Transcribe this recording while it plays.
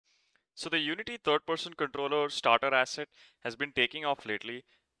So the Unity third-person controller starter asset has been taking off lately,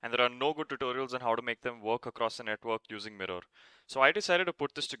 and there are no good tutorials on how to make them work across the network using Mirror. So I decided to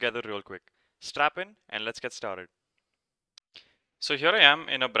put this together real quick. Strap in and let's get started. So here I am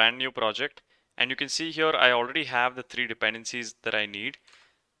in a brand new project, and you can see here I already have the 3 dependencies that I need.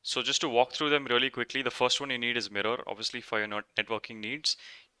 So just to walk through them really quickly, the first one you need is Mirror, obviously for your networking needs.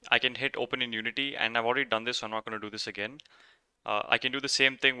 I can hit open in Unity, and I've already done this, so I'm not going to do this again. I can do the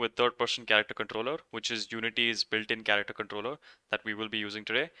same thing with third-person character controller, which is Unity's built-in character controller that we will be using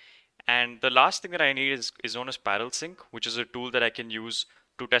today. And the last thing that I need is known as Parallel Sync, which is a tool that I can use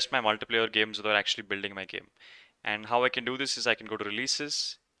to test my multiplayer games without actually building my game. And how I can do this is I can go to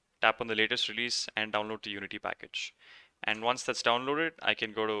Releases, tap on the latest release, and download the Unity package. And once that's downloaded, I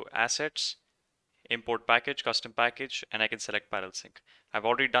can go to Assets, Import Package, Custom Package, and I can select Parallel Sync. I've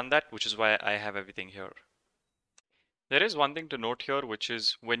already done that, which is why I have everything here. There is one thing to note here, which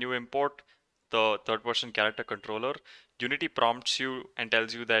is when you import the third-person character controller, Unity prompts you and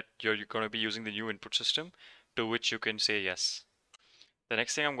tells you that you're going to be using the new input system, to which you can say yes. The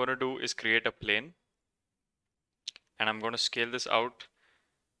next thing I'm going to do is create a plane, and I'm going to scale this out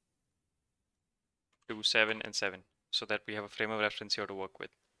to 7 and 7 so that we have a frame of reference here to work with.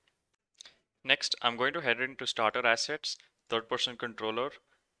 Next, I'm going to head into Starter Assets, Third-Person Controller,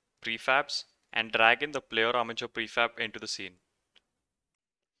 Prefabs, and drag in the Player Armature prefab into the scene.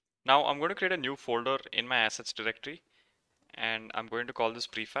 Now I'm going to create a new folder in my assets directory, and I'm going to call this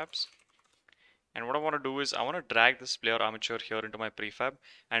prefabs. And what I want to do is I want to drag this player armature here into my prefab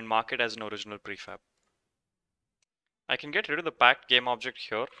and mark it as an original prefab. I can get rid of the packed game object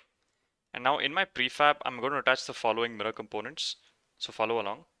here. And now in my prefab, I'm going to attach the following mirror components. So follow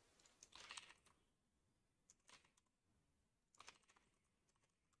along.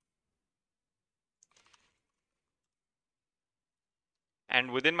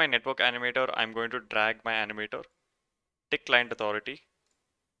 And within my network animator, I'm going to drag my animator, tick client authority,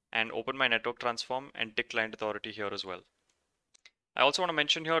 and open my network transform and tick client authority here as well. I also want to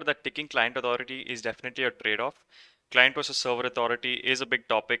mention here that ticking client authority is definitely a trade-off. Client versus server authority is a big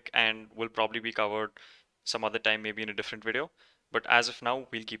topic and will probably be covered some other time, maybe in a different video. But as of now,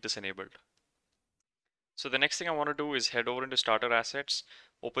 we'll keep this enabled. So the next thing I want to do is head over into starter assets,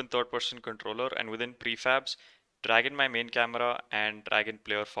 open third-person controller, and within prefabs, drag in my main camera and drag in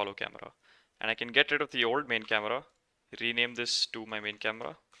player follow camera. And I can get rid of the old main camera, rename this to my main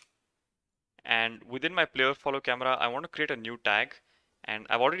camera. And within my player follow camera, I want to create a new tag, and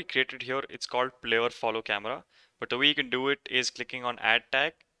I've already created here. It's called player follow camera, but the way you can do it is clicking on add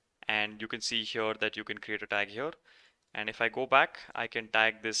tag, and you can see here that you can create a tag here. And if I go back, I can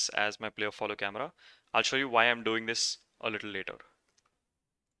tag this as my player follow camera. I'll show you why I'm doing this a little later.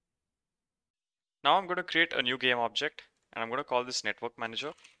 Now I'm going to create a new game object, and I'm going to call this network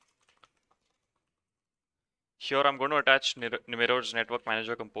manager. Here I'm going to attach Mirror's network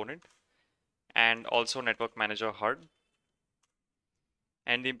manager component and also network manager HUD.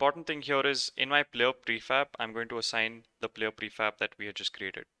 And the important thing here is in my player prefab, I'm going to assign the player prefab that we had just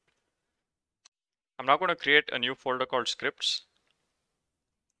created. I'm now going to create a new folder called scripts.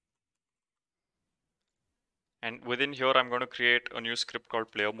 And within here, I'm going to create a new script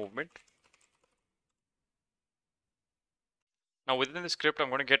called player movement. Now within the script, I'm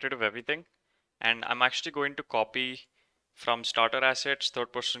going to get rid of everything. And I'm actually going to copy from starter assets,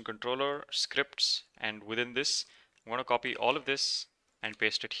 third-person controller, scripts. And within this, I'm going to copy all of this and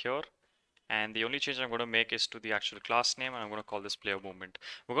paste it here. And the only change I'm going to make is to the actual class name, and I'm going to call this player movement.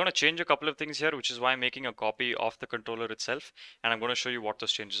 We're going to change a couple of things here, which is why I'm making a copy of the controller itself, and I'm going to show you what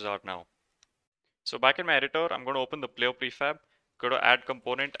those changes are now. So back in my editor, I'm going to open the player prefab, go to add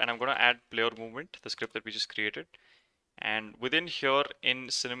component, and I'm going to add player movement, the script that we just created. And within here in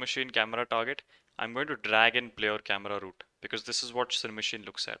Cinemachine camera target, I'm going to drag in player camera root, because this is what Cinemachine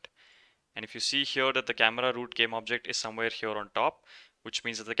looks at. And if you see here that the camera root game object is somewhere here on top, which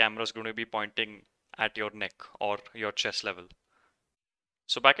means that the camera is going to be pointing at your neck or your chest level.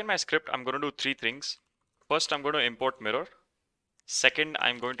 So back in my script, I'm going to do 3 things. First, I'm going to import mirror. Second,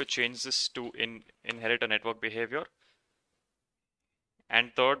 I'm going to change this to inherit a network behavior.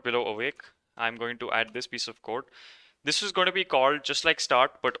 And third, below awake, I'm going to add this piece of code. This is going to be called just like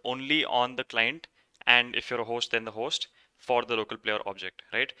start, but only on the client. And if you're a host, then the host for the local player object,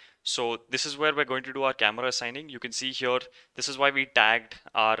 right? So this is where we're going to do our camera assigning. You can see here, this is why we tagged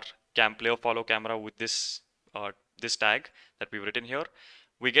our player follow camera with this this tag that we've written here.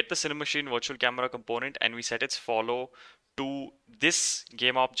 We get the Cinemachine virtual camera component and we set its follow to this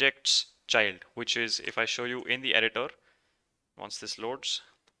game object's child, which is, if I show you in the editor, once this loads,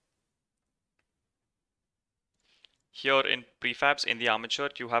 Here in prefabs in the armature,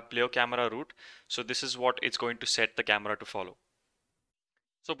 you have player camera route. So this is what it's going to set the camera to follow.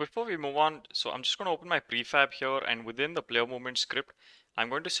 So before we move on, so I'm just going to open my prefab here, and within the player movement script, I'm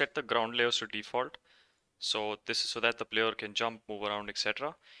going to set the ground layers to default. So this is so that the player can jump, move around,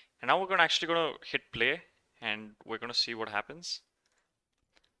 etc. And now we're going to hit play, and we're going to see what happens.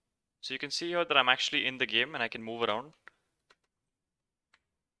 So you can see here that I'm actually in the game and I can move around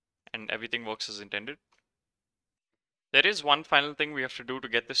and everything works as intended. There is one final thing we have to do to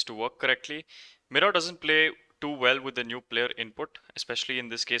get this to work correctly. Mirror doesn't play too well with the new player input, especially in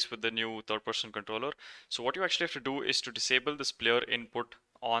this case with the new third-person controller. So what you actually have to do is to disable this player input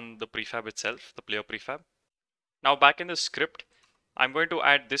on the prefab itself, the player prefab. Now back in the script, I'm going to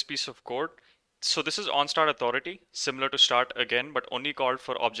add this piece of code. So this is Onstart Authority, similar to start again, but only called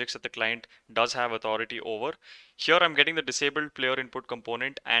for objects that the client does have authority over. Here I'm getting the disabled player input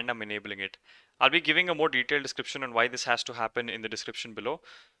component and I'm enabling it. I'll be giving a more detailed description on why this has to happen in the description below.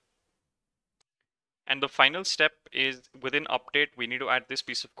 And the final step is within update, we need to add this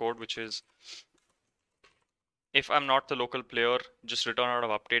piece of code, which is if I'm not the local player, just return out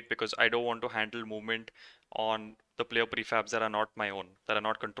of update because I don't want to handle movement on the player prefabs that are not my own, that are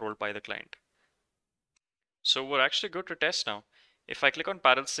not controlled by the client. So we're actually good to test now. If I click on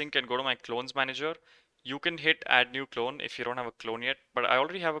Parallel Sync and go to my clones manager, you can hit add new clone if you don't have a clone yet, but I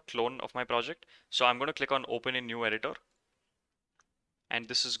already have a clone of my project. So I'm going to click on open in new editor. And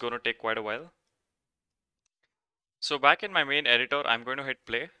this is going to take quite a while. So back in my main editor, I'm going to hit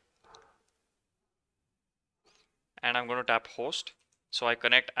play. And I'm going to tap host. So I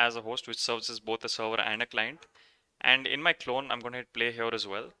connect as a host, which serves as both a server and a client. And in my clone, I'm going to hit play here as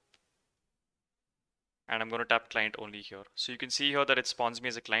well. And I'm going to tap client only here. So you can see here that it spawns me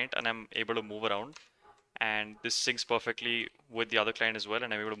as a client and I'm able to move around. And this syncs perfectly with the other client as well,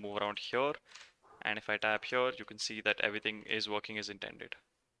 and I'm able to move around here. And if I tap here, you can see that everything is working as intended.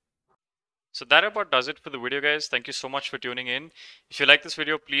 So that about does it for the video, guys. Thank you so much for tuning in. If you like this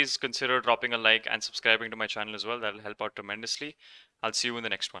video, please consider dropping a like and subscribing to my channel as well. That'll help out tremendously. I'll see you in the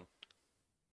next one.